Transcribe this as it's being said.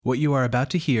What you are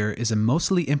about to hear is a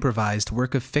mostly improvised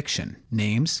work of fiction.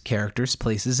 Names, characters,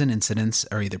 places, and incidents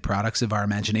are either products of our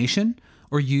imagination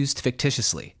or used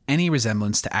fictitiously. Any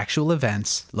resemblance to actual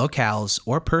events, locales,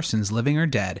 or persons living or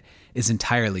dead is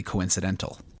entirely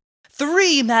coincidental.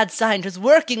 3 mad scientists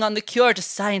working on the cure to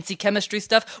sciencey chemistry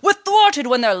stuff were thwarted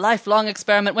when their lifelong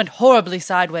experiment went horribly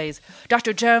sideways.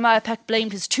 Dr. Jeremiah Peck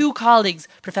blamed his 2 colleagues,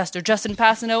 Professor Justin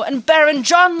Passano and Baron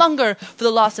John Lunger, for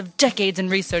the loss of decades in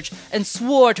research, and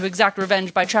swore to exact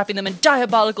revenge by trapping them in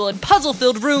diabolical and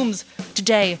puzzle-filled rooms.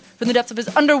 Today, from the depths of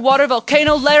his underwater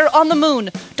volcano lair on the moon,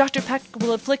 Dr. Peck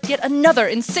will inflict yet another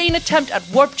insane attempt at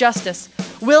warp justice.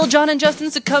 Will John and Justin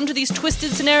succumb to these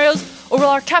twisted scenarios, or will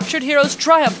our captured heroes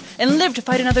triumph and live to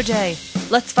fight another day?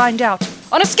 Let's find out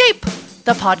on Escape,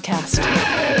 the podcast.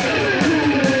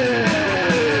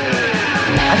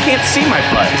 I can't see my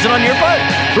butt. Is it on your butt?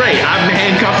 Great, I'm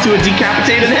handcuffed to a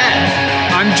decapitated head.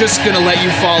 I'm just gonna let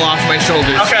you fall off my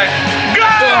shoulders. Okay, go!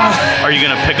 Are you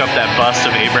gonna pick up that bust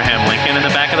of Abraham Lincoln in the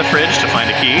back of the fridge to find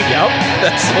a key? Yep,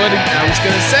 that's what I was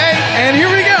gonna say. And here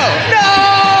we go. No!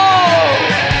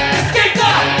 Escape the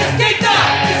podcast! Escape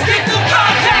the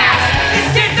podcast!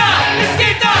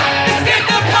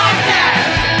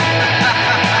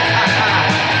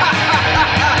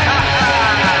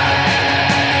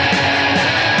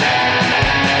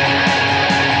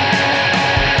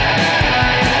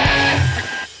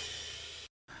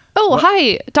 Oh,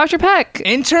 hi, Dr. Peck.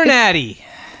 Internati.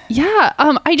 Yeah,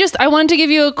 I wanted to give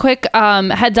you a quick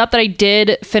heads up that I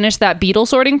did finish that beetle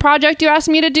sorting project you asked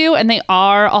me to do, and they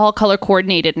are all color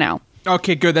coordinated now.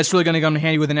 Okay, good. That's really going to come in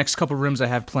handy with the next couple rooms I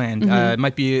have planned. It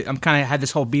might be. I'm kind of had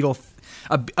this whole beetle,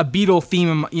 a beetle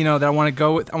theme, that I want to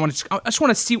go with. I just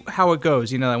want to see how it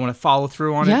goes. I want to follow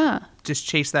through on it. Just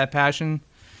chase that passion.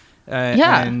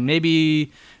 And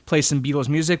maybe play some Beatles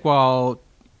music while,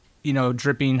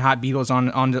 dripping hot Beatles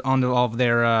onto all of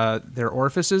their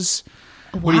orifices.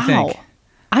 What do you think?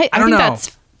 I don't think know.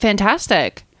 that's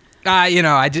fantastic.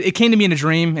 It came to me in a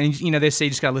dream, and they say you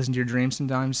just gotta listen to your dreams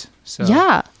sometimes. So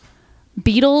Yeah.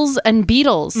 Beatles and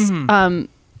Beatles.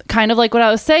 Kind of like what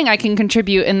I was saying, I can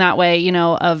contribute in that way,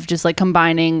 of just like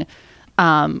combining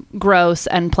gross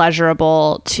and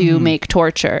pleasurable to make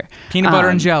torture. Peanut butter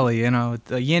and jelly,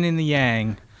 the yin and the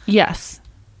yang. Yes.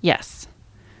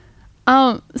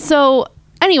 So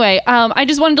anyway, I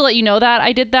just wanted to let you know that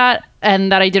I did that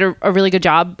and that I did a really good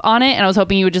job on it. And I was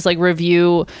hoping you would just like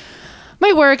review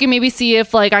my work and maybe see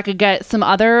if like I could get some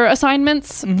other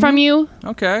assignments from you.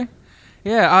 Okay.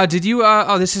 Yeah. Did you?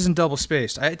 This isn't double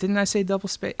spaced. Didn't I say double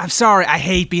spaced? I'm sorry. I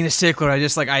hate being a stickler. I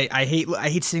just I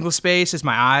hate single space. As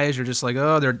my eyes are just like,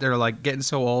 they're like getting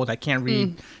so old. I can't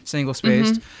read single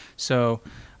spaced. So,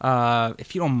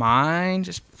 if you don't mind,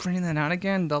 just printing that out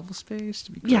again, double spaced,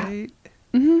 would be great.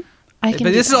 Yeah. I can.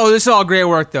 But this is all great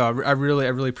work though. I really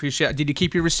appreciate it. Did you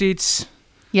keep your receipts?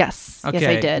 Yes. Okay. Yes,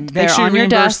 I did. Make sure on you your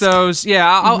reimburse desk. those. Yeah,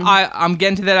 I'm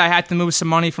getting to that. I had to move some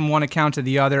money from one account to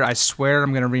the other. I swear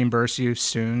I'm going to reimburse you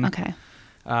soon. Okay.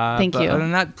 Thank you. Other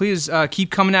than that, please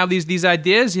keep coming out with these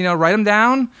ideas. Write them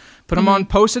down, put them on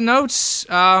Post-it notes,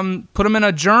 put them in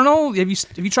a journal. Have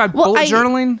you tried bullet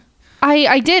journaling?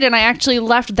 I did, and I actually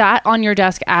left that on your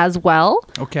desk as well.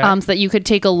 Okay. So that you could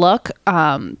take a look.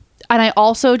 And I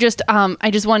also just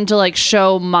wanted to like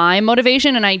show my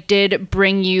motivation, and I did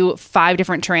bring you 5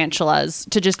 different tarantulas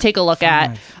to just take a look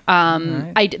at.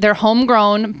 Right. They're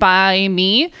homegrown by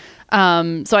me,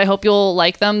 so I hope you'll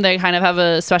like them. They kind of have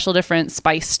a special, different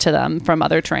spice to them from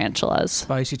other tarantulas.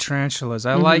 Spicy tarantulas.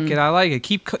 I like it.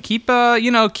 Keep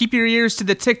your ears to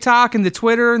the TikTok and the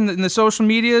Twitter and the social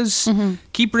medias.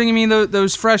 Keep bringing me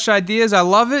those fresh ideas. I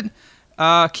love it.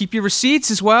 Keep your receipts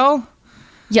as well.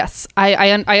 Yes,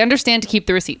 I understand to keep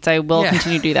the receipts. I will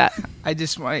continue to do that. I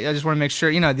just want to make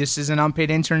sure this is an unpaid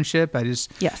internship. But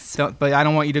I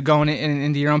don't want you to go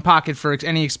into your own pocket for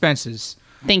any expenses.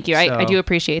 Thank you. I do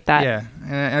appreciate that. Yeah,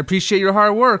 and I appreciate your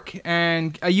hard work.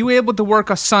 And are you able to work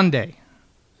a Sunday?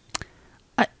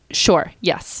 Sure.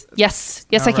 Yes, I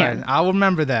can. Right. I'll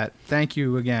remember that. Thank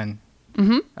you again.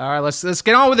 All right, let's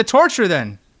get on with the torture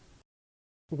then.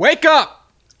 Wake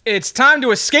up! It's time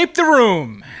to escape the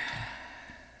room.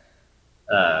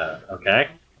 Okay.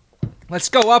 Let's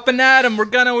go up and at 'em. We're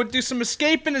gonna do some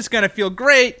escaping. It's gonna feel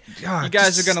great. God, you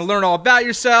guys are gonna learn all about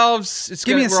yourselves.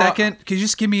 Give me a second. Could you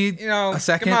just give me a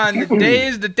second? Come on,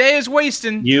 the day is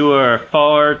wasting. You are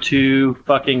far too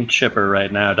fucking chipper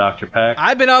right now, Dr. Peck.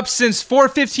 I've been up since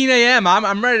 4:15 a.m.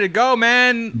 I'm ready to go,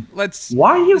 man.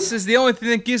 Why are you? This is the only thing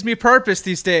that gives me purpose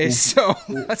these days. So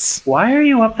Why are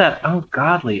you up that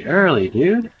ungodly early,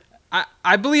 dude?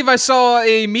 I believe I saw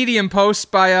a Medium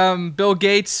post by Bill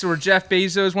Gates or Jeff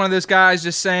Bezos, one of those guys,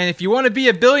 just saying, if you want to be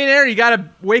a billionaire, you got to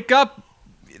wake up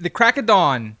the crack of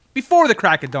dawn. Before the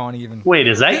crack of dawn, even. Wait,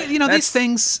 is that? These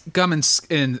things come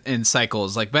in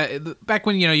cycles. Like back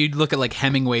when you'd look at like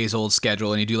Hemingway's old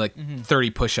schedule and you do like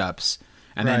 30 push-ups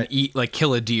and then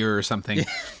kill a deer or something.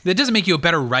 That doesn't make you a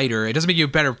better writer. It doesn't make you a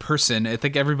better person. I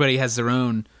think everybody has their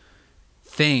own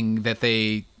thing that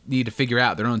they need to figure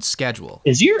out, their own schedule.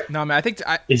 Is your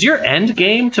end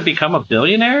game to become a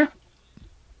billionaire?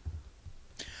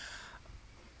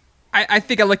 I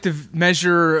think I like to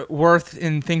measure worth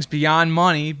in things beyond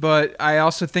money, but I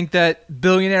also think that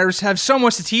billionaires have so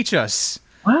much to teach us.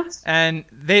 What? And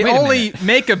they only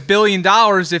make $1 billion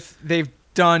if they've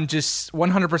done just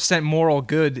 100% moral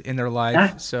good in their life.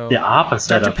 That's so the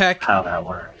opposite Dr. of Peck, how that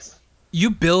works.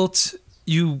 You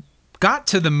got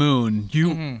to the moon.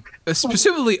 You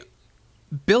specifically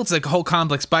built a whole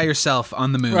complex by yourself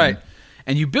on the moon. Right.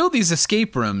 And you build these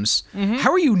escape rooms.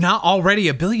 How are you not already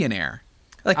a billionaire?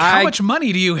 Like, how much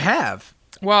money do you have?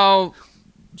 Well,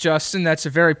 Justin, that's a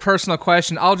very personal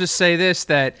question. I'll just say this,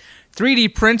 that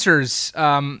 3D printers,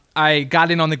 I got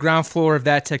in on the ground floor of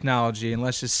that technology, and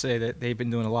let's just say that they've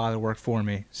been doing a lot of the work for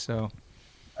me. So,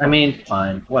 I mean,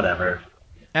 fine, whatever.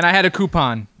 And I had a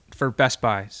coupon for Best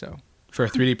Buy, so. For a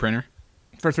 3D printer?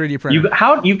 For a 3D printer.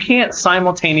 You can't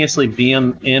simultaneously be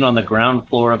in on the ground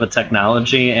floor of a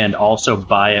technology and also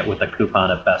buy it with a coupon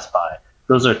at Best Buy.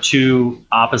 Those are two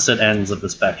opposite ends of the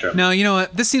spectrum. No, you know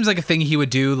what? This seems like a thing he would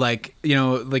do. Like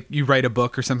you write a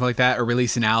book or something like that, or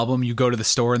release an album. You go to the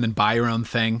store and then buy your own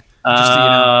thing, just to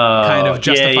kind of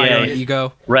justify your own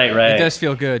ego. Right. It does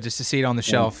feel good just to see it on the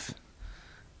shelf.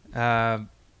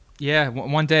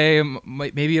 One day,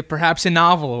 maybe perhaps a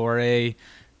novel or a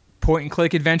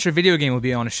point-and-click adventure video game will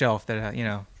be on a shelf that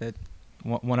that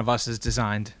one of us has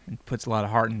designed and puts a lot of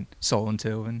heart and soul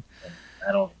into, and.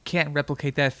 Can't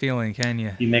replicate that feeling, can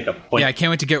you? You make a point. Yeah, I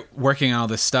can't wait to get working on all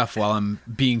this stuff while I'm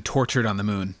being tortured on the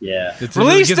moon. Yeah.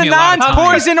 Release the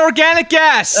non-poison organic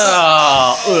gas!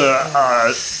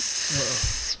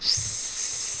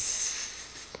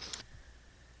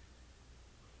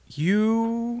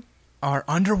 You are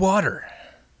underwater.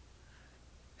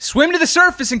 Swim to the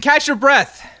surface and catch your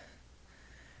breath.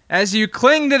 As you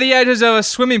cling to the edges of a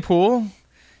swimming pool,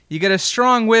 you get a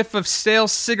strong whiff of stale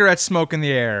cigarette smoke in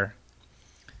the air.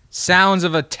 Sounds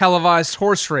of a televised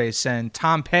horse race and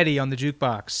Tom Petty on the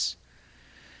jukebox.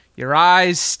 Your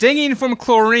eyes stinging from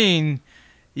chlorine,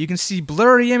 you can see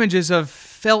blurry images of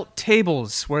felt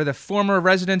tables where the former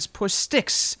residents push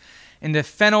sticks into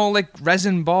phenolic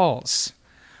resin balls.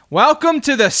 Welcome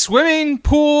to the swimming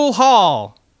pool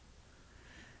hall.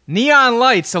 Neon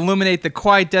lights illuminate the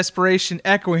quiet desperation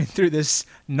echoing through this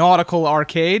nautical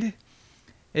arcade.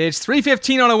 It's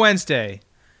 3:15 on a Wednesday.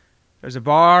 There's a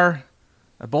bar,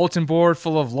 a bulletin board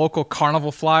full of local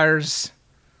carnival flyers.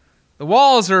 The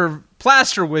walls are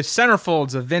plastered with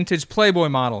centerfolds of vintage Playboy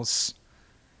models.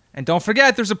 And don't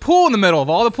forget, there's a pool in the middle of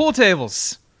all the pool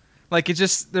tables.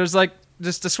 There's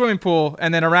just a swimming pool,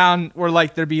 and then around where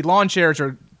there'd be lawn chairs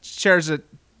or chairs that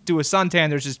do a suntan,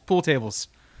 there's just pool tables.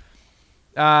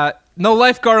 No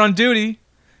lifeguard on duty,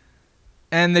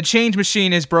 and the change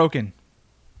machine is broken.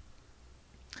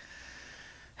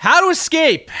 How to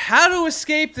escape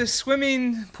the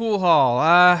swimming pool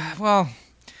hall?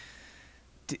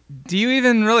 Do you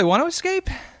even really want to escape?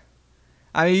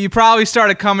 I mean, you probably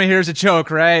started coming here as a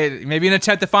joke, right? Maybe an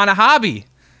attempt to find a hobby.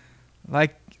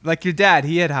 Like your dad,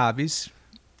 he had hobbies,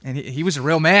 and he was a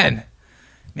real man.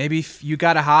 Maybe if you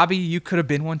got a hobby, you could have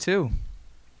been one too.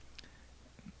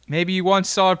 Maybe you once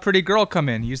saw a pretty girl come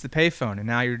in, use the payphone, and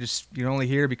now you're only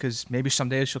here because maybe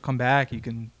someday she'll come back. You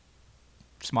can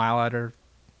smile at her,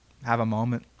 have a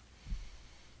moment.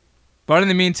 But in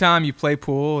the meantime, you play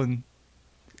pool and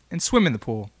swim in the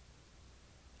pool.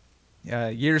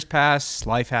 Years pass,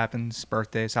 life happens,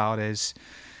 birthdays, holidays.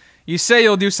 You say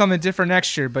you'll do something different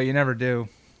next year, but you never do.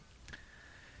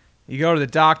 You go to the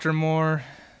doctor more.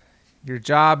 Your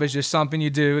job is just something you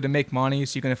do to make money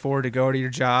so you can afford to go to your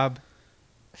job.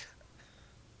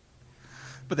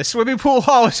 But the swimming pool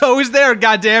hall is always there,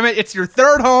 goddammit. It's your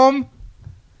third home.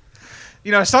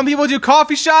 Some people do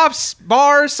coffee shops,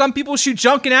 bars, some people shoot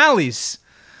junk in alleys.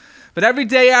 But every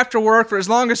day after work, for as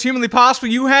long as humanly possible,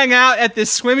 you hang out at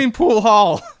this swimming pool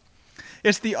hall.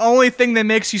 It's the only thing that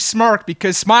makes you smirk,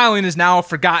 because smiling is now a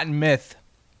forgotten myth.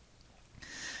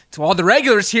 To all the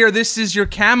regulars here, this is your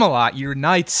Camelot, your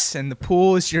nights, and the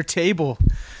pool is your table.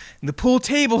 And the pool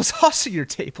table is also your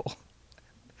table.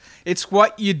 It's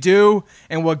what you do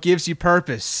and what gives you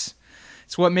purpose.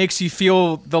 It's what makes you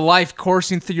feel the life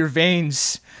coursing through your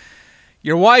veins.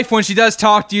 Your wife, when she does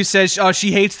talk to you, says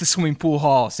she hates the swimming pool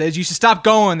hall. Says you should stop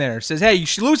going there. Says, hey, you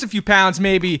should lose a few pounds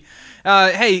maybe.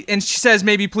 Hey, and she says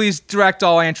maybe please direct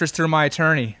all interest through my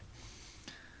attorney.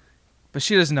 But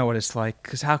she doesn't know what it's like,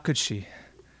 because how could she?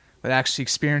 Without actually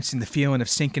experiencing the feeling of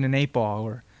sinking an 8-ball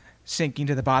or sinking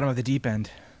to the bottom of the deep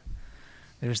end.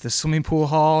 There's the swimming pool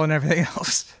hall and everything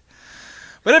else.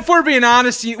 But if we're being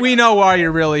honest, we know why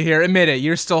you're really here. Admit it.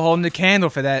 You're still holding the candle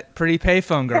for that pretty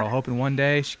payphone girl, hoping one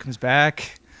day she comes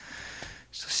back.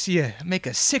 She'll see you make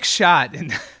a 6 shot,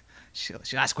 and she'll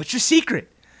ask, what's your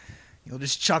secret? You'll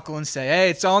just chuckle and say, hey,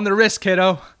 it's all on the wrist,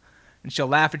 kiddo. And she'll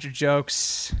laugh at your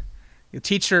jokes. You'll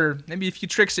teach her maybe a few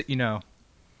tricks that you know.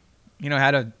 You know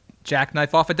how to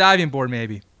jackknife off a diving board,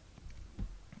 maybe.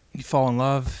 You fall in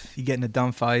love. You get into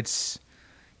dumb fights.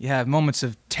 You have moments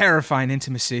of terrifying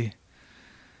intimacy.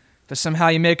 But somehow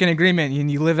you make an agreement and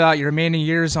you live out your remaining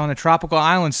years on a tropical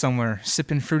island somewhere,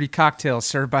 sipping fruity cocktails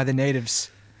served by the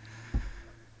natives.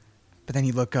 But then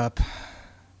you look up.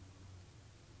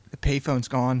 The payphone's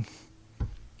gone.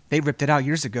 They ripped it out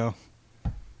years ago.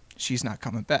 She's not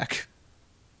coming back.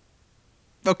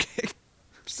 Okay,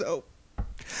 so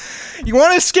you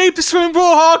want to escape the swimming pool,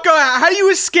 Hulk? How do you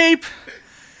escape?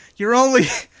 Your only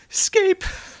escape.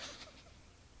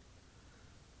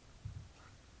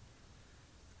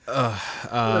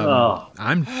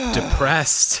 I'm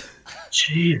depressed.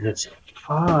 Jesus,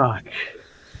 fuck.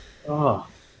 Oh.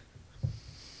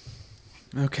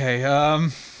 Okay. I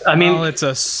mean, well, it's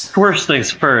a first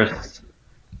things first.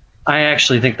 I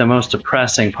actually think the most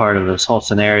depressing part of this whole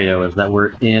scenario is that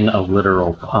we're in a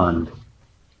literal pond.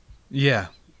 Yeah.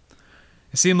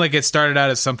 It seemed like it started out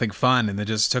as something fun and then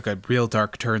just took a real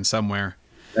dark turn somewhere.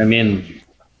 I mean,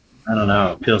 I don't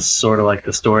know. It feels sort of like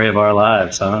the story of our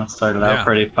lives, huh? Started out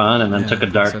pretty fun and then took a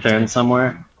dark turn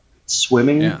somewhere.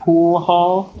 Swimming pool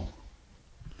hall?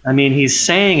 I mean, he's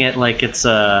saying it like it's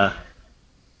a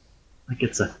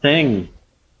thing.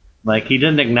 Like, he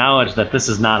didn't acknowledge that this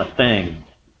is not a thing.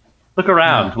 Look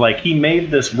around. Like, he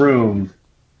made this room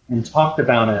and talked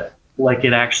about it like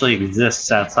it actually exists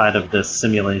outside of this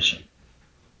simulation.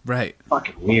 Right.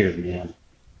 Fucking weird, man.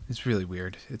 It's really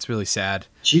weird. It's really sad.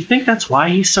 Do you think that's why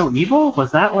he's so evil?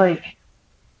 Was that like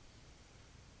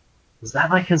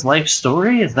his life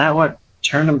story? Is that what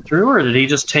turned him through? Or did he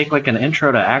just take like an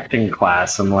intro to acting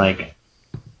class and like,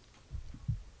 I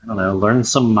don't know, learn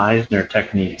some Meisner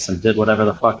techniques and did whatever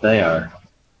the fuck they are?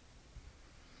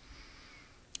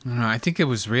 I don't know. I think it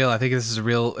was real. I think this is a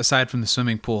real, aside from the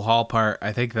swimming pool hall part,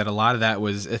 I think that a lot of that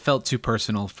was, it felt too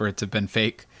personal for it to have been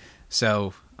fake.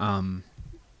 So, I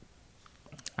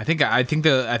think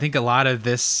a lot of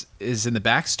this is in the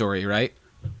backstory, right?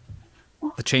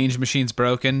 The change machine's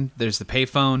broken. There's the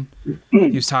payphone he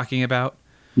was talking about.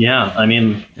 Yeah, I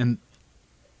mean, and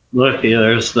look,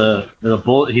 there's the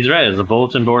he's right. There's a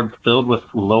bulletin board filled with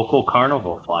local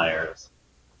carnival flyers.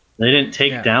 They didn't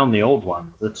take down the old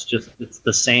ones. It's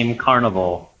the same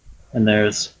carnival, and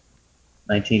there's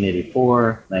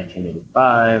 1984,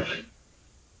 1985,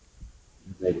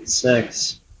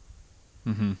 86.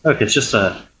 Mm-hmm. Look, it's just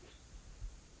I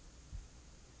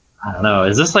don't know.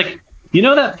 Is this like, you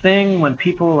know that thing when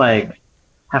people like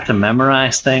have to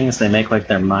memorize things? They make like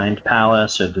their mind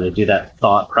palace, or do they do that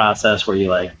thought process where you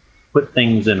like put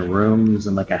things in rooms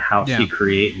and like a house you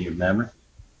create in your memory?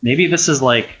 Maybe this is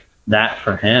like that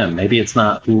for him. Maybe it's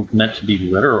not meant to be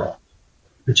literal.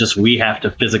 It's just we have to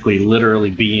physically,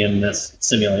 literally be in this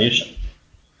simulation.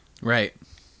 Right.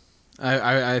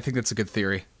 I think that's a good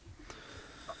theory.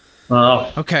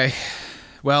 Well, okay.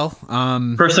 Well,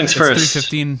 first things first.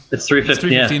 3:15. It's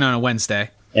 3:15 on a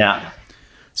Wednesday. Yeah.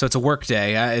 So it's a work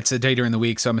day. It's a day during the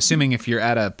week. So I'm assuming if you're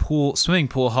at a swimming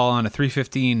pool hall on a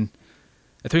 3:15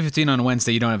 on a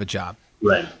Wednesday, you don't have a job.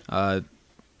 Right. And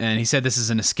he said this is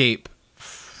an escape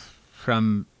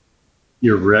from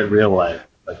your real life.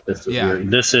 Like this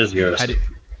is yours.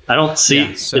 I don't see.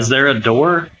 Is there a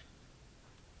door?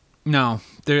 No.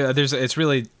 There's.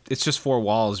 It's just 4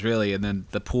 walls really, and then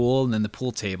the pool, and then the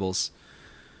pool tables.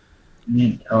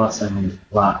 Awesome.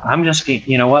 Well, I'm just,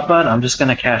 you know what, bud? I'm just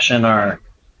gonna cash in our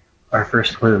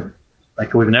first clue.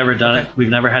 Like, we've never done it. We've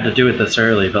never had to do it this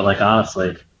early, but like,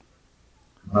 honestly.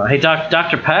 Hey,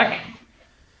 Dr. Peck.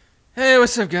 Hey,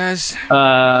 what's up, guys?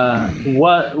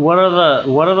 What are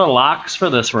the locks for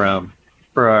this room?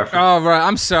 Oh, right.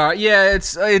 I'm sorry. Yeah,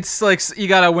 it's like you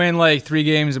gotta win like 3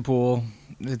 games of pool.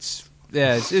 It's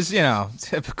you know,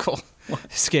 typical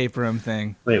escape room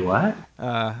thing. Wait, what?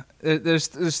 There's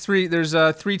 3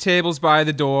 tables by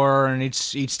the door, and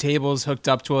each table is hooked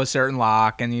up to a certain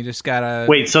lock, and you just gotta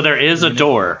wait. So there is a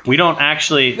door. We don't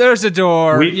actually. There's a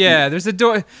door. There's a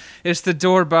door. It's the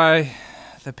door by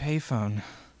the payphone.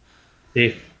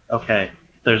 Okay.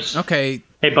 There's. Okay.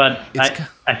 Hey, bud.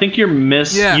 I think you're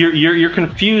Yeah. You're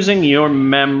confusing your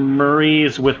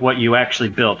memories with what you actually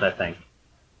built. I think.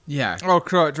 Yeah. Oh,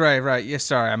 right. Yeah,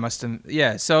 sorry, I must have.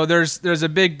 Yeah, so there's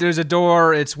a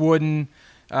door. It's wooden.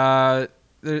 There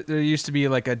used to be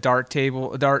like a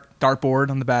dartboard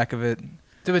on the back of it.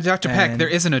 But Dr. Peck, there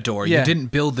isn't a door. Yeah. You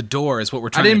didn't build the door, is what we're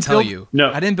trying to tell you.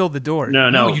 No, I didn't build the door.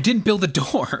 No, you didn't build the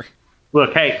door.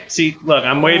 Look, hey, look,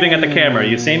 I'm waving at the camera.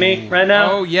 You see me right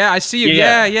now? Oh yeah, I see you.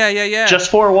 Yeah. Yeah.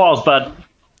 Just 4 walls, bud.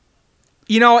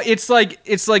 You know, it's like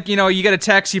you know, you get a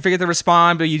text, you forget to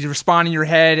respond, but you respond in your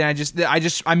head, and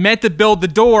I meant to build the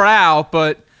door out,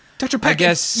 but Dr. Peck, I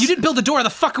guess if you didn't build the door, how the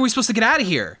fuck are we supposed to get out of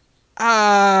here?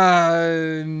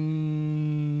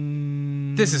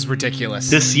 This is ridiculous.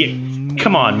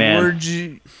 Come on,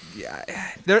 man.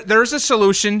 There's a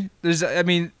solution.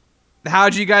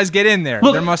 How'd you guys get in there?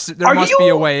 Look, there must be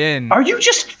a way in. Are you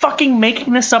just fucking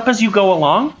making this up as you go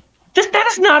along? That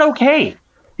is not okay.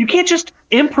 You can't just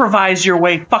improvise your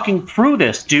way fucking through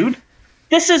this, dude.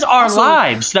 This is our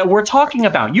lives that we're talking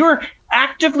about. You're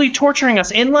actively torturing us.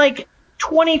 In like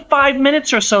 25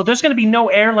 minutes or so, there's going to be no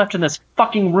air left in this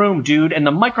fucking room, dude, and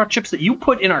the microchips that you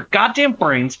put in our goddamn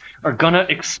brains are going to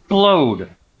explode.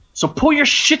 So pull your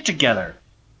shit together.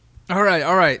 All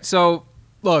right. So,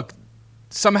 look,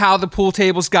 somehow the pool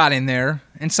tables got in there,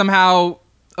 and somehow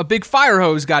a big fire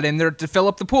hose got in there to fill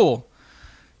up the pool.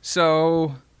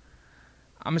 So,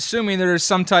 I'm assuming there's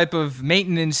some type of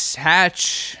maintenance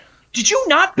hatch. Did you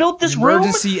not build this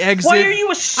emergency room? exit? Why are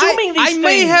you assuming these things? I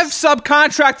may have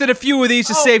subcontracted a few of these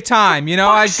to save time. You know,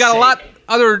 I've got a lot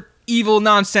other evil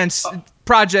nonsense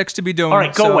projects to be doing. All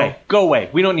right, go away.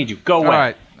 We don't need you. Go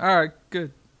away. All right,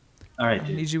 good. All right, I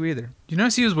don't need you either. You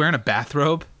notice he was wearing a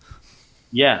bathrobe?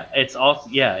 Yeah, it's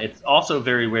also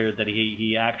very weird that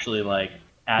he actually like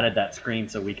added that screen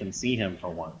so we can see him for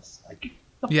once. Like,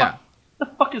 what the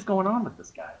fuck is going on with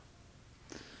this guy?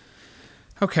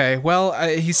 Okay, well,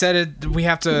 he said we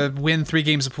have to win 3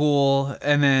 games of pool,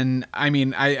 and then, I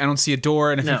don't see a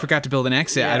door, and if you forgot to build an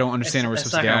exit, I don't understand how we're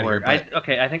supposed to get out of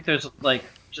here. I think there's, like,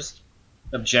 just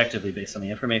objectively, based on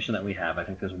the information that we have, I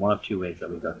think there's one of 2 ways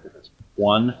that we go through this.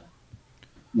 One,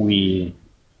 we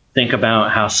think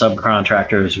about how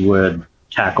subcontractors would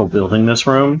tackle building this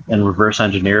room and reverse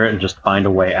engineer it and just find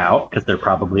a way out, because there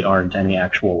probably aren't any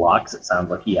actual locks. It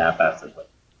sounds like he half-assed it.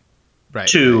 Right.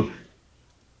 2,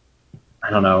 I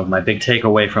don't know, my big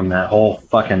takeaway from that whole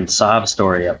fucking sob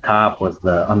story up top was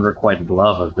the unrequited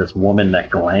love of this woman that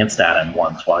glanced at him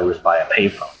once while he was by a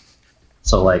payphone.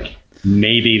 So, like,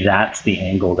 maybe that's the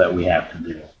angle that we have to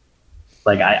do.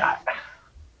 Like, I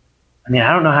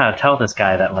don't know how to tell this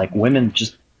guy that, like, women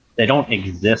just, they don't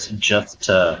exist just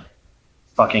to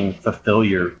fucking fulfill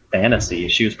your fantasy.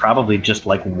 She was probably just,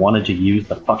 like, wanted to use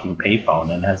the fucking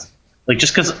payphone and has... Like,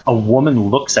 just because a woman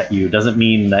looks at you doesn't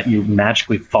mean that you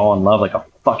magically fall in love like a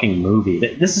fucking movie.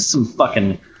 This is some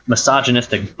fucking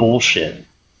misogynistic bullshit,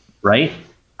 right?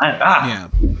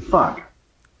 Fuck.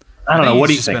 I don't know. What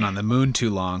do you think? He's just been on the moon too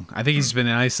long. I think he's been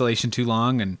in isolation too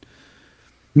long. And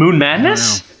Moon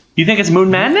madness? You think it's moon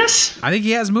madness? I think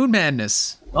he has moon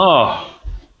madness. Oh.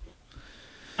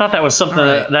 I thought that was something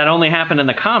that only happened in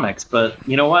the comics, but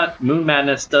you know what? Moon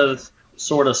madness does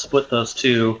sort of split those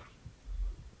two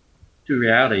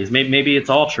realities. Maybe it's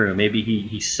all true. Maybe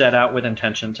he set out with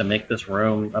intention to make this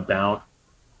room about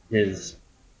his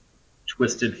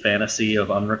twisted fantasy of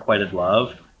unrequited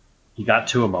love. He got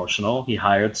too emotional. He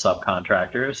hired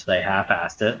subcontractors. They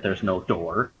half-assed it. There's no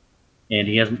door. And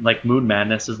he has, like, moon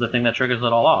madness is the thing that triggers it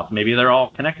all off. Maybe they're all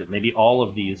connected. Maybe all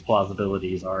of these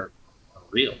plausibilities are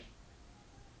real.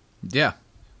 Yeah.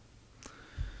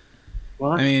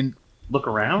 Well, look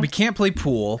around. We can't play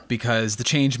pool because the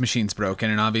change machine's broken,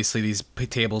 and obviously these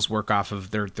tables work off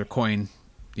of their coin,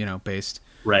 based.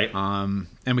 Right. And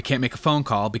we can't make a phone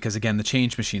call because, again, the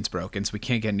change machine's broken, so we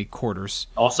can't get any quarters.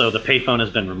 Also, the payphone has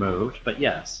been removed, but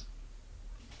yes.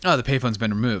 Oh, the payphone's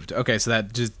been removed. Okay, so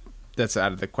that's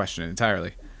out of the question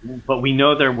entirely. But we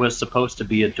know there was supposed to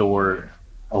be a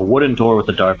wooden door with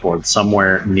a dartboard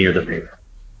somewhere near the payphone.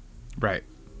 Right.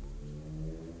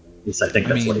 At least I think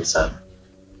that's what he said.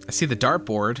 I see the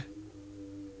dartboard.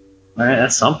 All right,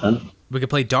 that's something. We could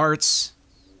play darts.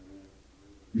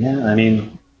 Yeah,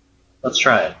 let's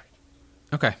try it.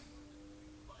 Okay.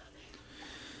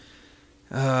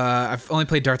 I've only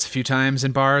played darts a few times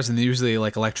in bars, and they're usually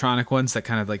like electronic ones that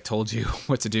kind of like told you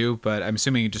what to do. But I'm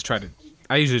assuming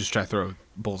I usually just try to throw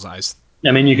bullseyes.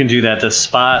 You can do that. The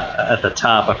spot at the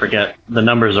top, I forget, the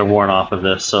numbers are worn off of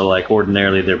this. So like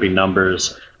ordinarily there'd be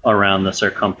numbers around the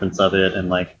circumference of it, and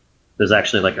like there's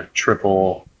actually like a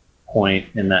triple point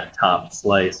in that top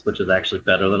slice, which is actually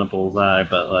better than a bullseye.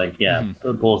 But like, yeah,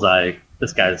 the bullseye.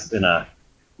 This guy's in a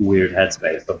weird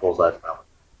headspace. The bullseye's not.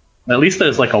 At least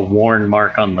there's like a worn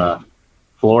mark on the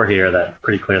floor here that's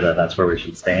pretty clear that that's where we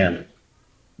should stand.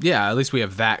 Yeah, at least we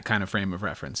have that kind of frame of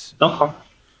reference. Okay.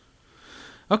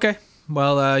 Okay.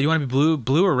 Well, you want to be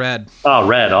blue or red? Oh,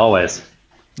 red always.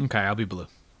 Okay, I'll be blue.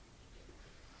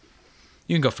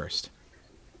 You can go first.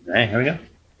 Hey, here we go.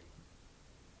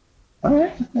 All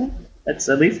right. That's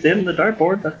at least in the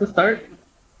dartboard. That's the start.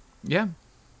 Yeah.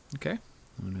 Okay.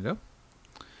 I'm gonna go.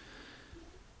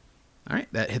 All right,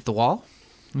 that hit the wall.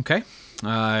 Okay.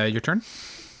 Your turn.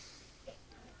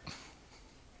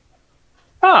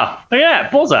 Ah, look at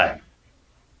that, bullseye.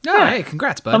 Oh, hey,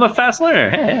 congrats, bud. I'm a fast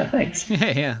learner. Hey, yeah, thanks.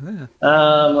 Yeah.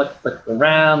 Look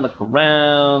around.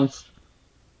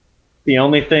 The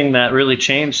only thing that really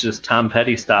changed is Tom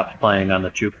Petty stopped playing on the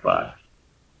jukebox.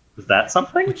 Is that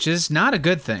something? Which is not a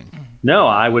good thing. No,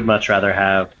 I would much rather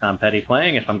have Tom Petty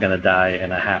playing if I'm going to die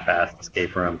in a half-assed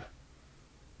escape room.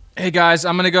 Hey guys,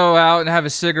 I'm gonna go out and have a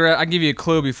cigarette. I'll give you a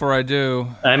clue before I do.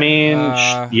 I mean,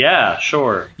 yeah,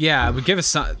 sure. Yeah, but give us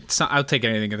some. I'll take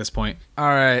anything at this point. All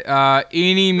right.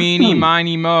 Eeny, meeny,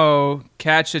 miny, mo.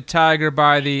 Catch a tiger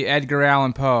by the Edgar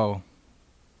Allan Poe.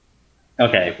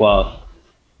 Okay, well.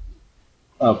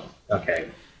 Oh, okay.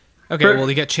 Okay, well,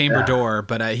 he got chamber door,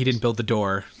 but he didn't build the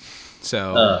door,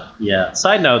 so. Yeah.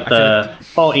 Side note: the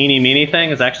whole eeny meeny thing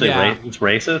is actually it's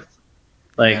racist.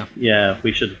 Like, yeah,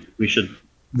 we should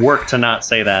work to not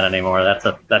say that anymore. That's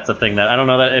a thing that I don't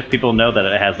know that if people know that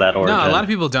it has that origin. No, a lot of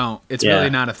people don't. It's really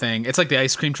not a thing. It's like the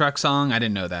ice cream truck song. I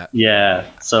didn't know that. Yeah.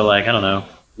 So like I don't know.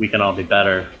 We can all be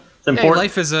better. It's important. Hey,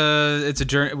 life is it's a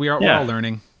journey. We're all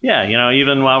learning. Yeah.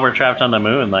 Even while we're trapped on the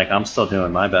moon, like I'm still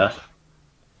doing my best.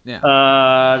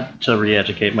 Yeah. To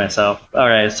re-educate myself. All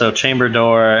right. So chamber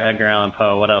door, Edgar Allan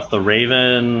Poe. What else? The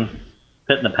Raven,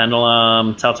 Pit and the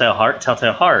Pendulum, Telltale Heart.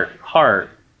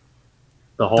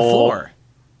 The whole floor.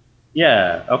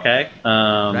 Yeah. Okay.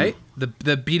 Right.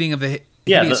 The beating of the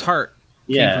hideous heart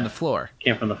came from the floor.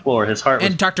 Came from the floor. His heart.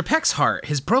 And Dr. Peck's heart,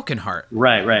 his broken heart.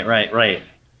 Right.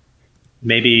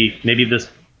 Maybe this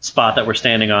spot that we're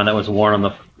standing on that was worn on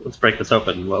the. Let's break this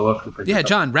open. Yeah,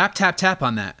 John, rap tap tap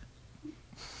on that.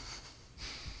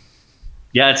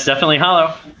 Yeah, it's definitely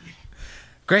hollow.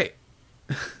 Great.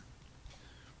 All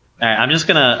right, I'm just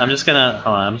gonna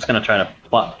hold on. I'm just gonna try to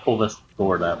pull this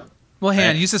board up. Well,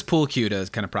 use this pool cue to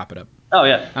kind of prop it up. Oh,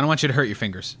 yeah. I don't want you to hurt your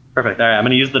fingers. Perfect. All right, I'm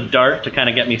going to use the dart to kind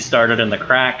of get me started in the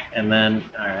crack, and then,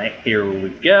 all right, here we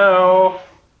go.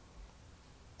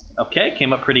 Okay,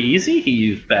 came up pretty easy. He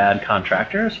used bad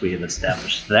contractors. We have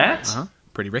established that.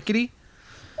 Pretty rickety.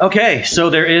 Okay, so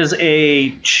there is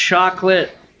a chocolate,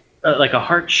 like a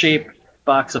heart-shaped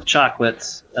box of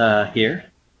chocolates here.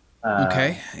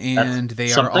 Okay, and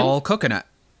they are all coconut.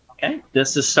 Okay,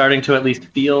 this is starting to at least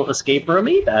feel escape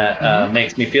roomy. That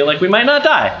makes me feel like we might not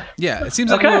die. Yeah, it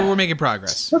seems like we're making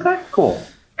progress. Okay, cool.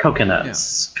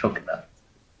 Coconuts. Yeah. Coconut.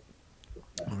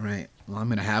 All right. Well, I'm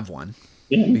going to have one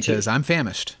Yeah, because I'm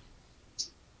famished.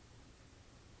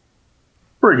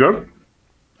 Pretty good.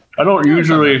 I don't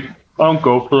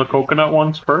go for the coconut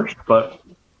ones first, but...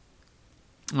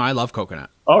 Oh, I love coconut.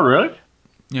 Oh, really?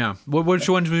 Yeah. Which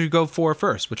ones would you go for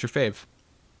first? What's your fave?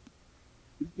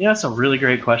 Yeah, that's a really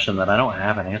great question that I don't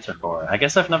have an answer for. I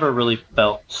guess I've never really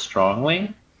felt strongly.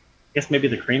 I guess maybe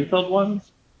the cream-filled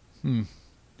ones.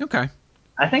 Okay.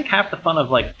 I think half the fun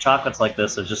of like chocolates like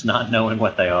this is just not knowing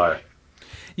what they are.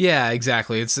 Yeah,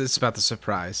 exactly. It's about the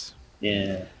surprise.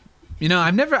 Yeah.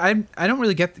 I don't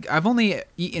really get. I've only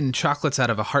eaten chocolates out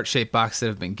of a heart-shaped box that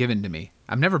have been given to me.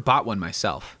 I've never bought one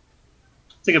myself.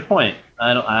 That's a good point.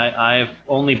 I've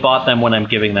only bought them when I'm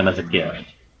giving them as a gift.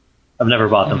 I've never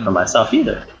bought them for myself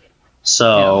either.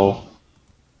 So,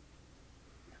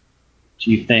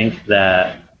 do you think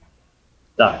that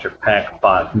Dr. Peck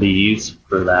bought these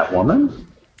for that woman?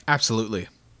 Absolutely.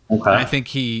 Okay. I think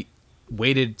he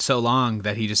waited so long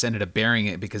that he just ended up burying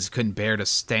it because he couldn't bear to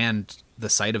stand the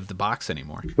sight of the box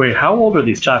anymore. Wait, how old are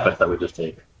these chocolates that we just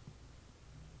ate?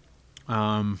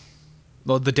 Well,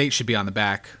 the date should be on the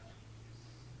back.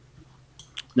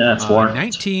 Yeah, it's worn.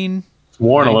 19. It's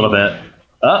worn a little bit.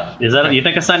 Is that? You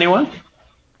think it's 91?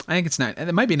 I think it's 9.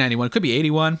 It might be 91. It could be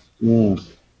 81.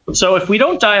 So if we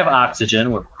don't die of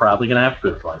oxygen, we're probably going to have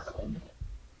food poisoning.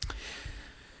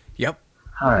 Yep.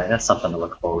 All right, that's something to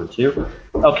look forward to.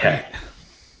 Okay.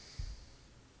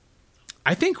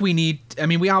 I think we need. I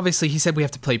mean, he said we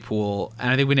have to play pool,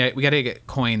 and I think we got to get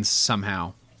coins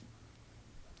somehow.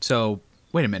 So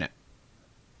wait a minute,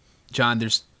 John.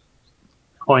 There's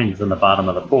coins in the bottom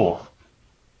of the pool.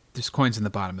 There's coins in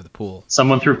the bottom of the pool.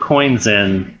 Someone threw coins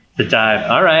in To dive.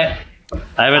 All right.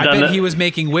 I haven't I done bet that. he was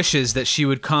making wishes that she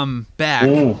would come back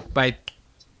by.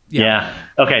 Yeah.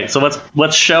 Okay, so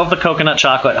let's shelve the coconut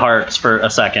chocolate hearts for a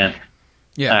second.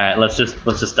 Yeah. All right, let's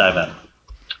just dive in.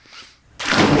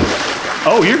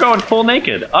 Oh, you're going full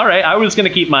naked. All right, I was gonna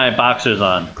keep my boxers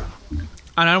on.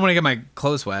 I don't want to get my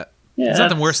clothes wet. Yeah, It's nothing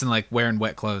that's- worse than like wearing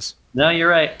wet clothes. No, you're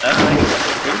right. All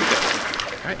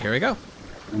right. All right, here we go.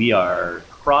 We are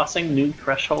crossing new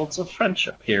thresholds of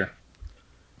friendship here.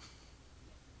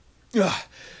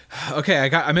 Okay,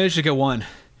 I managed to get one.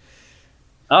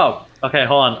 Oh, okay,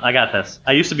 hold on. I got this.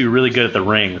 I used to be really good at the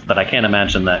rings, but I can't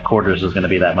imagine that quarters is going to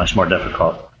be that much more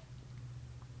difficult.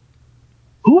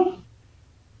 Ooh.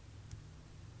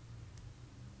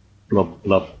 Blub,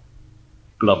 blub.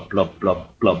 Blub, blub, blub,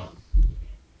 blub.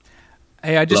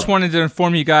 Hey, I just Love- wanted to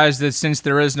inform you guys that since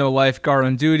there is no lifeguard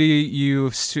on duty, you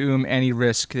assume any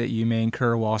risk that you may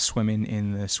incur while swimming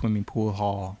in the swimming pool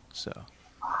hall. So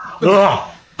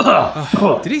Ugh.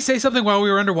 Ugh. Did he say something while we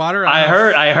were underwater? I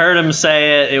heard him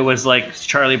say it. It was like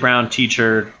Charlie Brown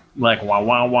teacher, like wah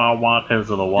wah wah wah because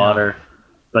of the water.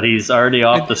 But he's already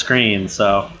off the screen,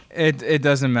 so it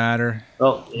doesn't matter.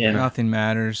 oh yeah, Nothing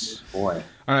matters. boy.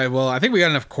 All right. Well, I think we got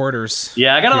enough quarters.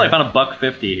 Yeah, I got it Here. like on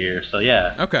 $1.50 here, so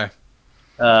yeah. Okay.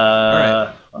 All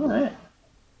right.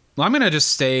 Well, I'm gonna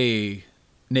just stay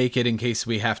naked in case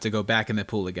we have to go back in the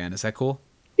pool again. Is that cool?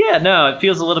 Yeah, no, it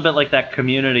feels a little bit like that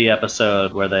Community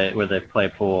episode where they play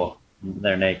pool.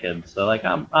 They're naked, so like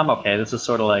I'm okay. This is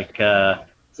sort of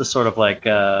like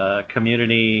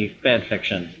Community fan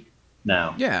fiction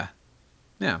now. Yeah.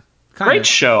 Yeah. Great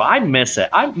show. I miss it.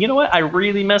 You know what? I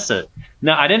really miss it.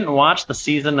 No, I didn't watch the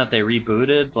season that they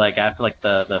rebooted, like after like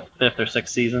the 5th or 6th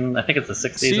season. I think it's the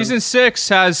 6th season. Season 6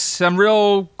 has some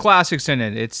real classics in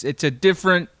it. It's a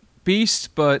different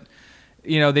beast, but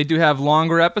you know they do have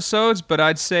longer episodes. But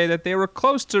I'd say that they were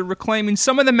close to reclaiming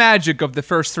some of the magic of the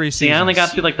first 3 seasons. See, I only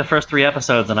got through like the first 3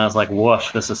 episodes, and I was like,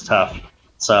 woof, this is tough.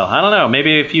 So I don't know.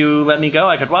 Maybe if you let me go,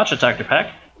 I could watch it, Dr.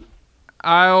 Peck.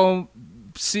 I'll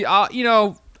see.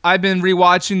 I've been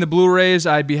rewatching the Blu-rays.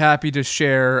 I'd be happy to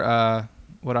share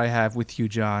what I have with you,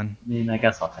 John. I mean, I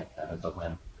guess I'll take that as a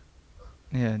win.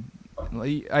 Yeah.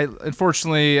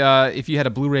 Unfortunately, if you had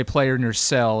a Blu-ray player in your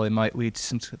cell, it might lead to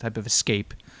some type of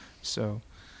escape. So,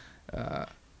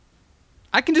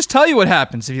 I can just tell you what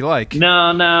happens if you like. No.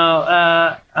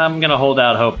 I'm gonna hold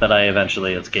out hope that I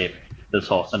eventually escape this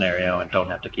whole scenario and don't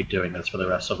have to keep doing this for the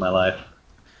rest of my life.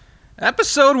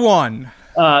 Episode 1.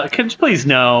 Please,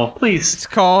 no. Please. It's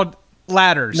called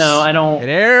Ladders. No, I don't. It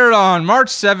aired on March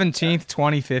 17th,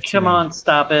 2015. Come on,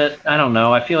 stop it. I don't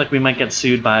know. I feel like we might get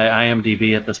sued by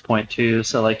IMDb at this point, too.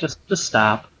 So, like, just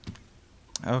stop.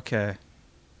 Okay.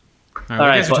 All right, All you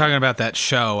right, guys are well- talking about that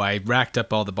show. I racked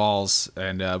up all the balls,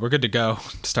 and we're good to go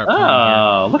to start playing here.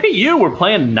 Oh, look at you. We're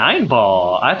playing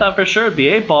 9-ball. I thought for sure it'd be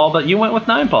 8-ball, but you went with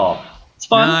 9-ball. It's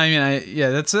No, fun. I mean,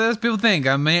 that's people think.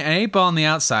 I'm an 8-ball on the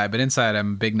outside, but inside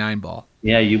I'm a big 9-ball.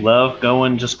 Yeah, you love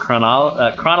going just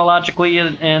chronologically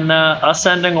in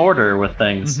ascending order with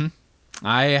things. Mm-hmm.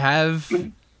 I have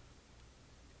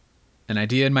an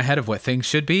idea in my head of what things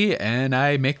should be, and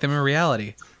I make them a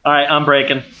reality. All right, I'm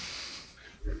breaking.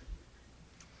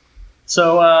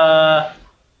 So,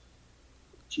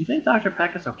 do you think Dr.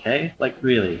 Peck is okay? Like,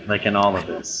 really? Like, in all of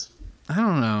this? I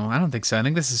don't know. I don't think so. I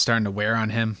think this is starting to wear on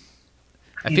him.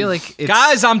 I feel like it's...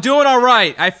 Guys, I'm doing all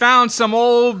right. I found some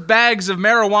old bags of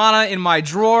marijuana in my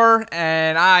drawer,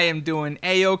 and I am doing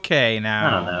A-okay now.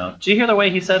 I don't know. Did you hear the way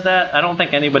he said that? I don't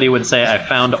think anybody would say, I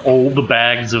found old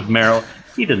bags of marijuana.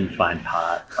 He didn't find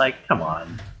pot. Like, come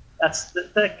on.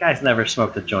 That guy's never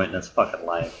smoked a joint in his fucking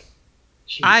life.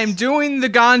 Jeez. I'm doing the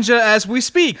ganja as we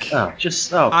speak. I'm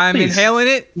I'm inhaling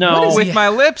it No. with my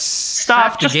lips.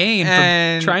 Stop. to gain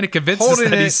and from trying to convince us holding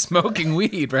that it- he's smoking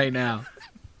weed right now.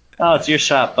 Oh, it's your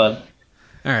shot, bud.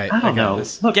 All right, I don't got know.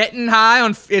 this. Look, Getting high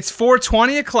on. It's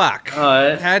 4:20 o'clock.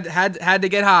 it- Had to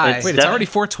get high. It's Wait, it's already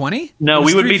 4:20? no, It we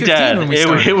was would be 3:15 dead. when we It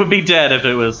started. would be dead if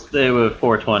it was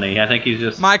 4:20. I think he's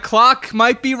just. My clock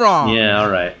might be wrong. Yeah, all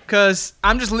right. Because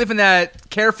I'm just living that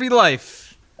carefree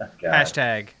life. God.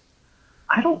 Hashtag.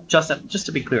 I don't just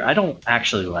to be clear, I don't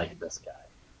actually like this guy.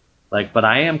 Like, but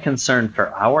I am concerned for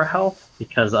our health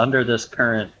because under this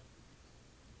current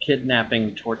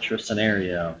kidnapping torture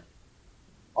scenario,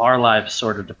 our lives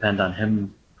sort of depend on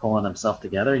him pulling himself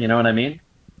together. You know what I mean?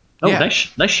 Oh, Yeah.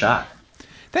 nice shot.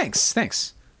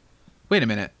 Thanks. Wait a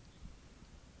minute.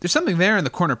 There's something there in the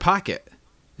corner pocket.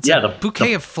 It's Yeah, a the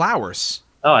bouquet of flowers.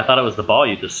 Oh, I thought it was the ball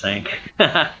you just sank.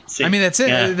 See, I mean, that's it.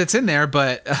 yeah. That's in there,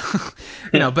 but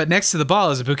but next to the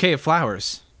ball is a bouquet of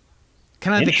flowers.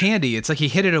 Kind of like the candy. It's like he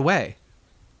hid it away.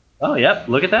 Oh, yep.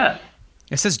 Look at that.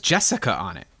 It says Jessica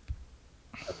on it.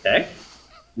 Okay.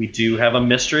 We do have a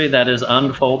mystery that is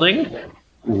unfolding.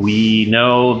 We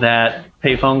know that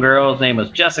payphone girl's name was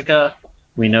Jessica.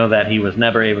 We know that he was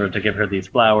never able to give her these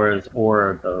flowers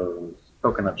or those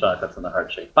coconut chocolates in the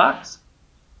heart-shaped box.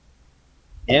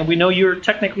 And we know you're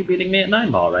technically beating me at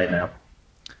 9-ball right now.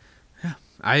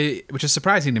 Which is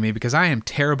surprising to me because I am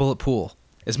terrible at pool.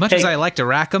 As much as I like to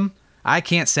rack 'em, I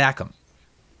can't sack 'em.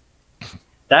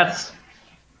 That's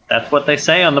what they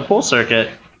say on the pool circuit.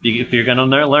 If you're going to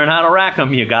learn how to rack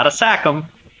 'em, you got to sack 'em.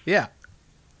 Yeah.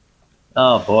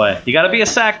 Oh, boy. You got to be a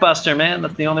sack buster, man.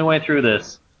 That's the only way through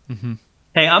this. Mm-hmm.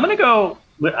 Hey, I'm going to go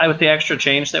with the extra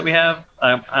change that we have.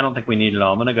 I don't think we need it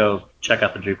all. I'm going to go check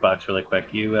out the jukebox really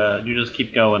quick. You just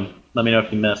keep going. Let me know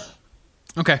if you miss.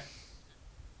 Okay.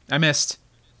 I missed.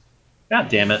 God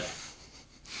damn it.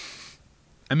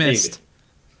 I missed.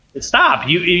 Stop.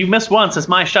 You missed once. It's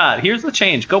my shot. Here's the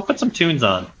change. Go put some tunes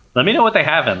on. Let me know what they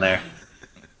have in there.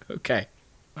 Okay.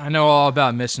 I know all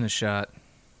about missing a shot.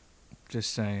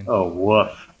 Just saying. Oh,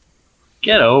 woof.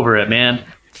 Get over it, man.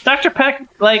 Dr. Peck,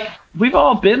 we've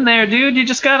all been there, dude. You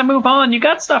just got to move on. You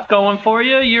got stuff going for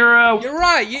you. You're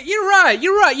right. You're right.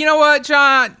 You know what,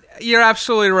 John? You're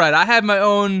absolutely right. I have my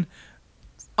own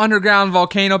underground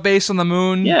volcano base on the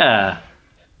moon. Yeah.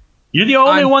 You're the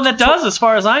only one that does, as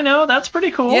far as I know. That's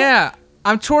pretty cool. Yeah.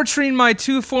 I'm torturing my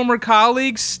 2 former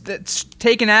colleagues that's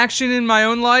taken action in my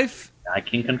own life. I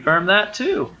can confirm that,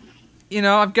 too.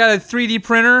 I've got a 3D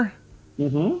printer.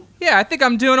 Mm-hmm. Yeah, I think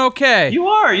I'm doing okay. You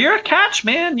are. You're a catch,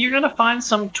 man. You're going to find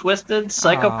some twisted,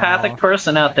 psychopathic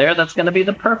person out there that's going to be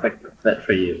the perfect fit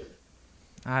for you.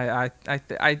 I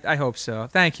hope so.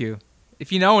 Thank you.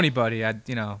 If you know anybody,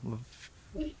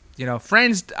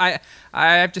 friends. I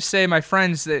have to say, my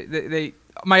friends, they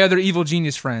my other evil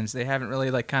genius friends, they haven't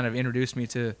really kind of introduced me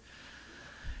to.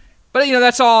 But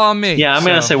that's all on me. Yeah, I'm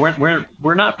gonna say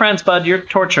we're not friends, bud. You're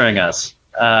torturing us.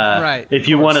 Right. If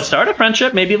you want to start a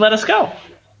friendship, maybe let us go.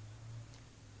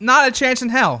 Not a chance in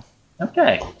hell.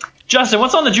 Okay. Justin,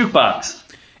 what's on the jukebox?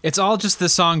 It's all just the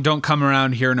song "Don't Come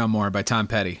Around Here No More" by Tom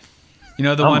Petty. You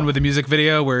know the one with the music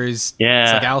video where it's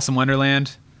like Alice in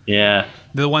Wonderland. Yeah.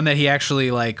 The one that he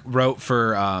actually wrote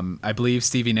for, I believe,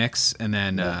 Stevie Nicks, and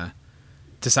then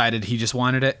decided he just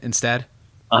wanted it instead.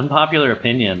 Unpopular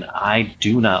opinion, I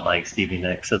do not like Stevie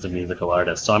Nicks as a musical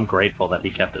artist, so I'm grateful that he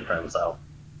kept it for himself.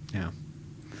 Yeah.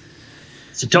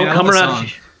 So don't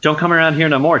come around here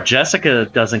no more. Jessica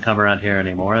doesn't come around here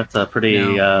anymore. It's a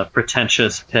pretty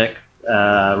pretentious pick.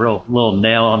 Real little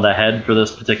nail on the head for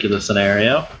this particular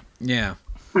scenario. Yeah.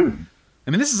 I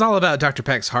mean, this is all about Dr.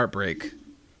 Peck's heartbreak.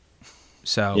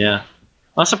 So yeah,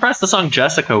 I'm surprised the song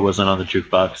Jessica wasn't on the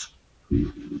jukebox.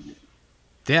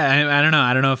 Yeah, I don't know.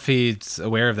 I don't know if he's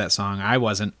aware of that song. I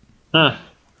wasn't. Huh.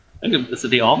 Is it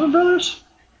the Allman Brothers?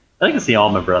 I think it's the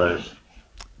Allman Brothers.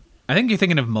 I think you're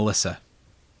thinking of Melissa.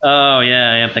 Oh,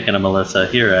 yeah, I am thinking of Melissa.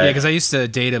 You're right. Yeah, because I used to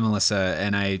date a Melissa,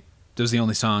 and it was the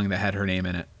only song that had her name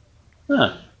in it.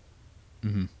 Huh.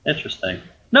 Mm-hmm. Interesting.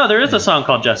 No, there is a song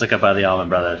called Jessica by the Allman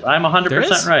Brothers. I'm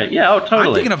 100% right. Yeah, totally.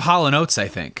 I'm thinking of Hall & Oates, I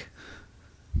think.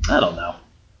 I don't know.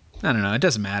 It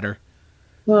doesn't matter.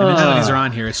 I mean, none of these are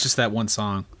on here. It's just that one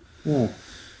song.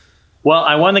 Well,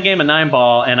 I won the game of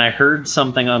 9-ball, and I heard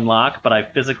something unlock, but I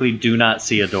physically do not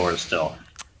see a door still.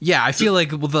 Yeah, I feel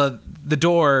like the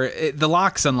door, the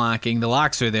lock's unlocking. The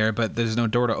locks are there, but there's no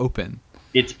door to open.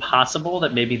 It's possible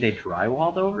that maybe they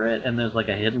drywalled over it, and there's a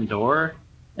hidden door,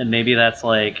 and maybe that's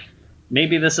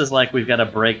maybe this is we've got to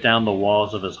break down the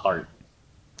walls of his heart.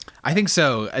 I think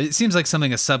so. It seems like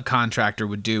something a subcontractor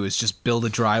would do is just build a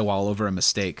drywall over a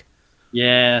mistake.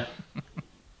 Yeah.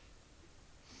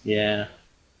 Yeah.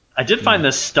 I did find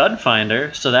this stud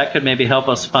finder, so that could maybe help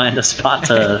us find a spot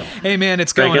to... Hey, man,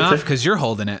 it's going off because you're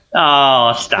holding it.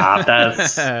 Oh, stop.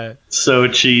 That's so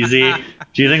cheesy.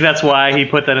 Do you think that's why he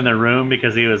put that in the room?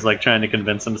 Because he was trying to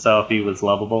convince himself he was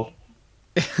lovable?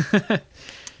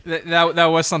 That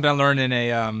was something I learned in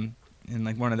in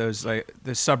one of those the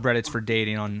subreddits for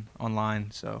dating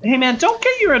online. So hey man, don't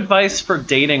get your advice for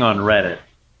dating on Reddit.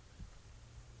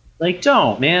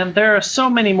 Don't, man. There are so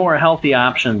many more healthy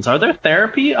options. Are there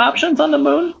therapy options on the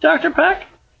moon, Dr. Peck?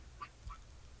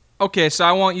 Okay, so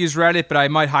I won't use Reddit, but I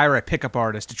might hire a pickup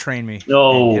artist to train me.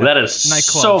 Oh, that is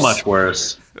so much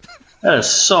worse. That is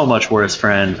so much worse,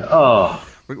 friend. Oh.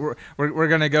 We're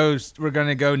gonna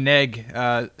go neg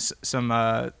some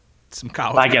college.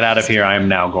 If I get out of here, I am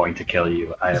now going to kill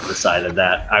you. I have decided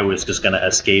that. I was just gonna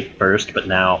escape first, but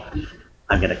now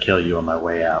I'm gonna kill you on my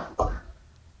way out.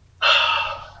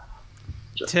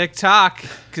 Tick tock,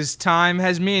 because time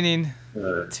has meaning.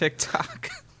 Tick tock.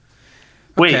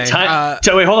 Wait, Okay, time.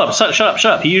 Wait, hold up. Shut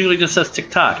up. He usually just says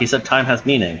tick tock. He said time has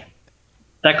meaning.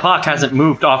 That clock hasn't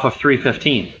moved off of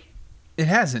 3:15. It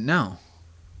hasn't, no.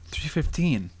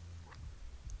 3:15.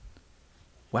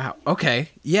 Wow. Okay.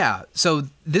 Yeah. So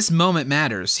this moment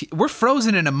matters. We're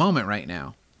frozen in a moment right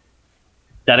now.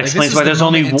 That Like, explains this why is the there's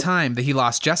only moment in time that he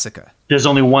lost Jessica. there's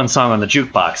only one song on the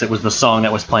jukebox. It was the song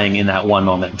that was playing in that one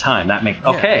moment in time. That makes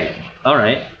okay. All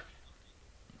right.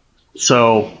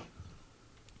 So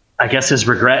I guess his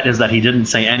regret is that he didn't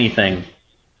say anything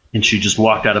and she just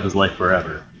walked out of his life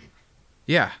forever.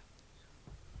 Yeah.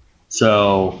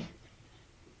 So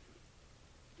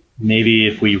maybe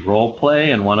if we role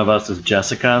play and one of us is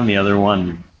Jessica and the other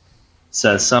one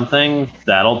says something,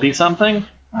 that'll be something?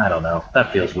 I don't know.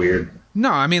 That feels weird.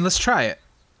 No, I mean, let's try it.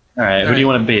 All right, who do you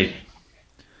want to be?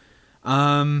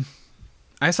 I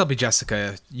guess I'll be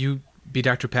Jessica. You be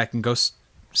Dr. Peck and go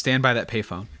stand by that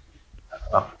payphone.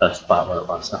 Oh, the spot where it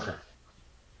was. Okay.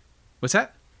 What's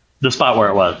that? The spot where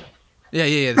it was. Yeah,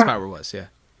 the spot where it was, yeah.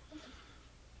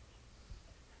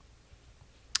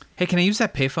 Hey, can I use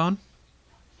that payphone?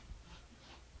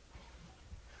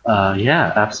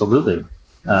 Yeah, absolutely.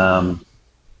 Who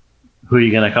are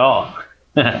you going to call?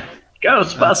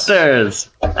 Ghostbusters!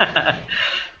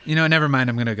 You know, never mind.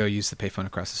 I'm going to go use the payphone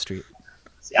across the street.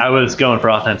 I was going for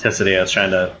authenticity. I was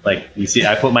trying to, you see,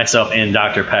 I put myself in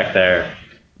Dr. Peck there.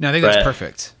 No, I think that's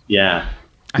perfect. Yeah.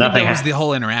 I think that was the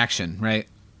whole interaction, right?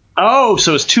 Oh,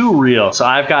 so it's too real. So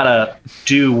I've got to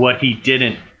do what he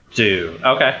didn't do.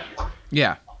 Okay.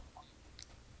 Yeah.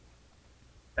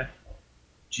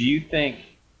 Do you think...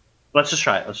 Let's just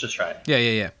try it.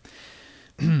 Yeah.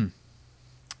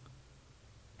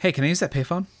 Hey, can I use that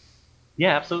payphone?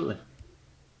 Yeah, absolutely.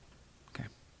 Okay.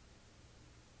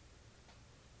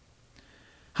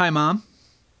 Hi, Mom.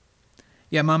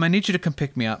 Yeah, Mom, I need you to come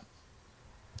pick me up.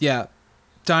 Yeah,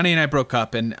 Donnie and I broke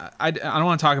up, and I don't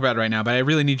want to talk about it right now, but I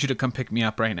really need you to come pick me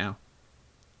up right now.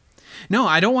 No,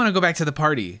 I don't want to go back to the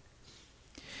party.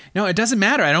 No, it doesn't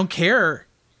matter. I don't care.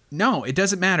 No, it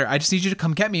doesn't matter. I just need you to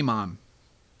come get me, Mom.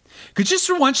 Could you just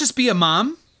for once just be a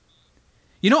mom?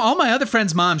 You know, all my other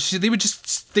friends' moms, they would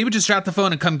just drop the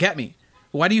phone and come get me.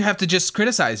 Why do you have to just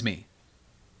criticize me?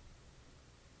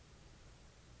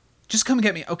 Just come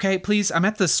get me, okay? Please, I'm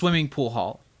at the swimming pool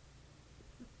hall.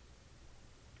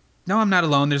 No, I'm not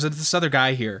alone. There's this other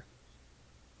guy here.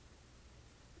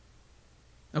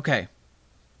 Okay.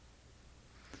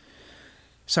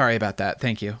 Sorry about that.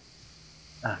 Thank you.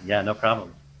 Yeah, no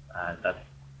problem.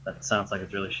 That sounds like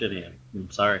it's really shitty. I'm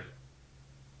sorry.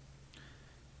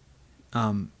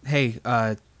 Hey,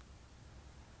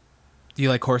 do you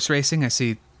like horse racing? I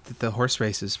see that the horse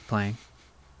race is playing.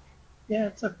 Yeah,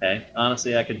 it's okay.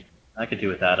 Honestly, I could do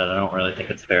without it. I don't really think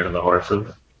it's fair to the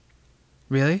horses.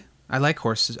 Really? I like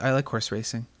horses. I like horse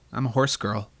racing. I'm a horse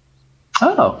girl.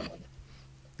 Oh.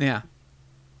 Yeah.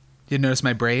 You notice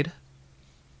my braid?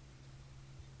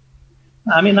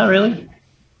 I mean, not really.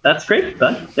 That's great.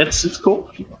 It's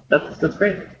cool. That's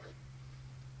great.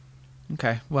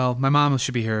 Okay. Well, my mom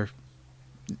should be here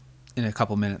in a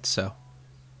couple minutes, so.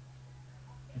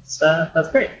 That's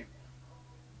great.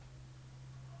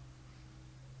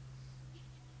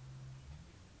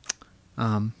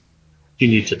 Do you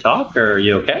need to talk, or are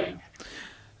you okay?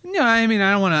 No, I mean,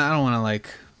 I don't want to like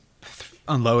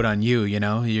unload on you. You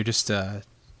know, you're just a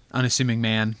unassuming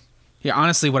man. Yeah,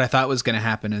 honestly, what I thought was going to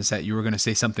happen is that you were going to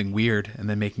say something weird and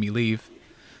then make me leave,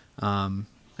 and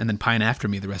then pine after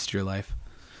me the rest of your life.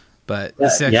 But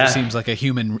this actually seems like a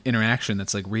human interaction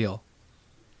that's like real.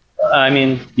 I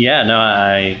mean, yeah,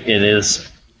 no,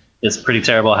 it's pretty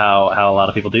terrible how a lot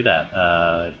of people do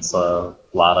that. It's a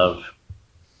lot of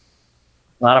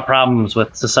problems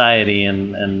with society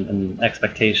and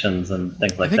expectations and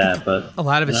things like that. But a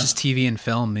lot of it's just TV and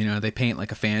film. You know, they paint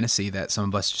like a fantasy that some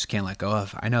of us just can't let go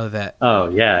of. I know that. Oh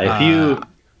yeah,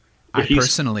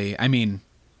 I mean,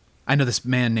 I know this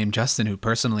man named Justin who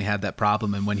personally had that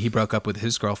problem, and when he broke up with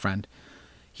his girlfriend,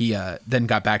 he then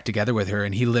got back together with her,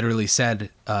 and he literally said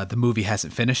the movie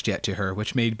hasn't finished yet to her,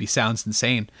 which maybe sounds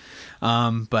insane,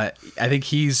 but I think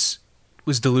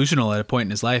was delusional at a point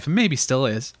in his life, and maybe still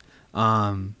is.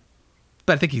 But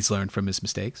I think he's learned from his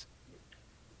mistakes.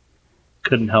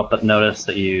 Couldn't help but notice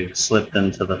that you slipped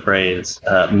into the phrase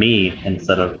me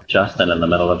instead of Justin in the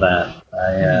middle of that.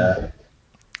 Well,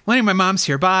 anyway, my mom's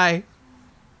here. Bye.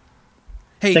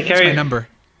 Hey, here's my number.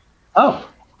 Oh,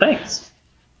 thanks.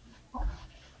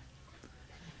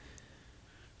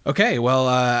 Okay, well,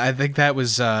 I think that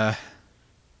was that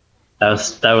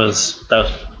was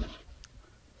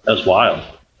wild.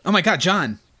 Oh my God,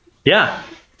 John. Yeah.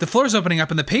 The floor's opening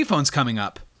up and the payphone's coming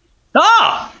up.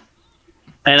 Ah!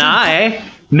 And John,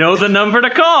 I know the number to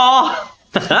call.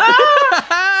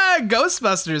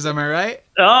 Ghostbusters, am I right?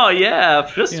 Oh, yeah.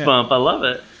 Fist bump. I love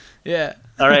it. Yeah.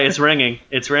 All right, it's ringing.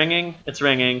 It's ringing. It's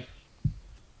ringing.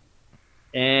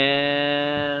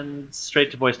 And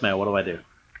straight to voicemail. What do I do?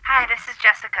 Hi, this is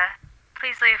Jessica.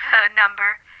 Please leave a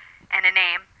number and a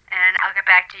name, and I'll get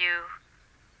back to you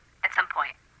at some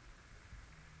point.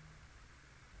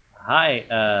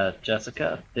 Hi,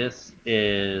 Jessica. This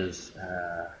is...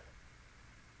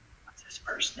 what's his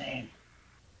first name?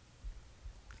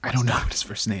 I don't know his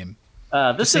first name.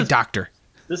 This is Doctor.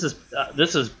 This is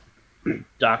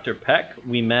Dr. Peck.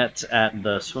 We met at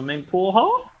the swimming pool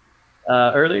hall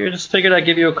earlier. Just figured I'd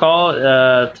give you a call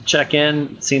to check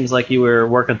in. Seems like you were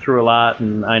working through a lot,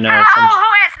 and I know. Hello,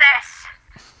 who is this?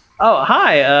 Oh,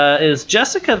 hi. Is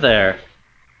Jessica there?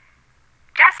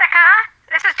 Jessica?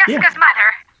 This is Jessica's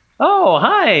mother. Oh,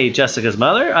 hi, Jessica's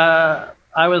mother.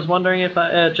 I was wondering if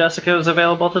Jessica was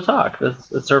available to talk.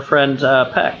 It's her friend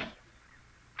Peck.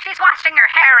 She's washing her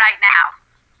hair right now.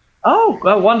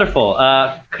 Oh, wonderful.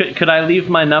 Could I leave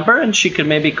my number and she could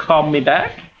maybe call me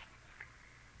back?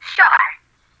 Sure.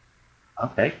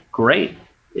 Okay, great.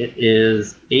 It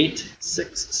is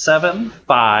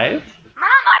 8675.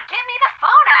 Mama, give me the phone.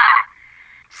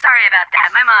 Sorry about that.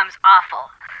 My mom's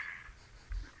awful.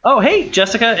 Oh, hey,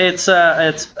 Jessica. It's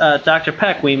Dr.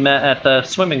 Peck. We met at the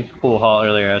swimming pool hall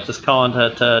earlier. I was just calling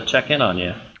to check in on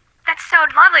you. That's so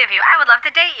lovely of you. I would love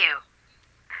to date you.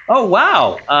 Oh,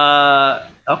 wow.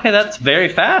 Okay, that's very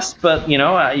fast, but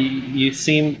you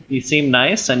seem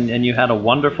nice, and you had a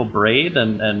wonderful braid,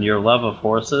 and your love of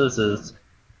horses is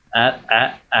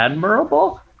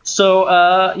admirable.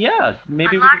 So yeah,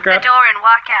 maybe unlock we could grab the door and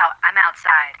walk out. I'm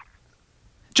outside.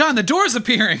 John, the door's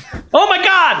appearing. Oh my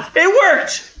God! It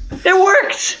worked! It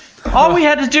worked! All we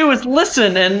had to do was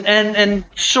listen and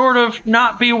sort of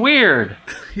not be weird.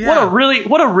 Yeah. What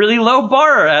a really low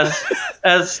bar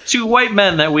as two white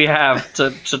men that we have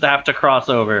to have to cross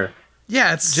over.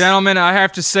 Yeah, it's Gentlemen, I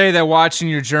have to say that watching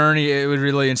your journey, it would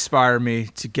really inspire me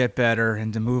to get better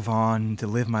and to move on and to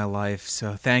live my life.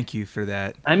 So thank you for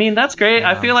that. I mean, that's great.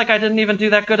 I feel like I didn't even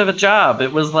do that good of a job.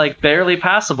 It was like barely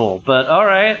passable, but all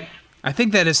right. I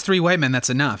think that as three white men, that's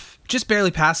enough. Just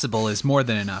barely passable is more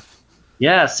than enough.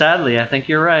 Yeah, sadly, I think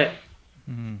you're right.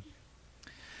 Mm-hmm.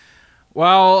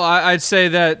 Well, I'd say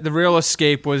that the real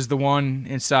escape was the one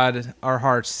inside our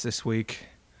hearts this week,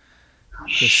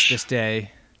 this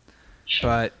day.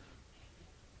 But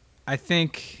I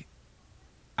think,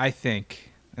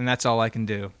 and that's all I can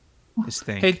do, is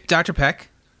think. Hey, Dr. Peck.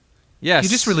 Yes. You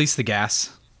just released the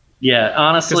gas. Yeah,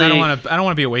 honestly, because I don't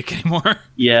want to be awake anymore.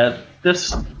 Yeah,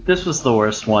 this was the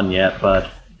worst one yet,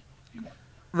 bud.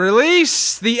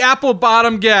 Release the apple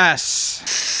bottom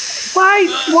gas.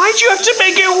 Why'd you have to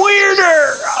make it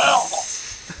weirder?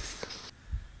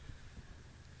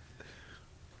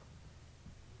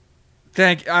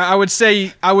 I would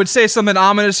say something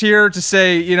ominous here to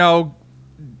say,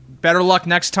 better luck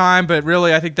next time, but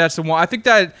really I think that's the one. I think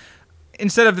that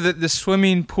instead of the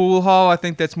swimming pool hall, I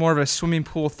think that's more of a swimming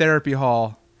pool therapy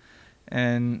hall.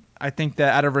 And I think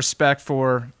that out of respect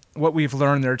for what we've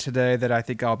learned there today, that I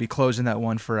think I'll be closing that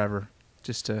one forever,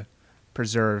 just to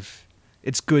preserve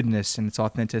its goodness and its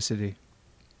authenticity.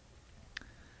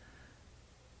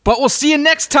 But we'll see you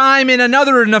next time in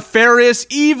another nefarious,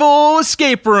 evil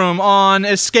escape room on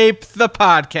Escape the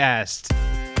Podcast.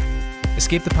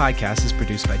 Escape the Podcast is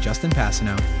produced by Justin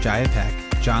Passano, Jaya Peck,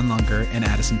 John Lunger, and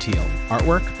Addison Teal.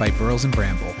 Artwork by Burrows and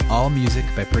Bramble. All music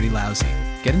by Pretty Lousy.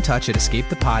 Get in touch at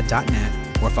escapethepod.net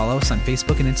or follow us on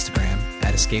Facebook and Instagram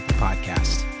at Escape the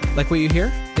Podcast. Like what you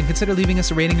hear? Then consider leaving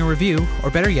us a rating or review,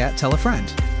 or better yet, tell a friend.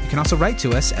 You can also write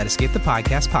to us at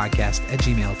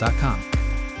escapethepodcastpodcast@gmail.com.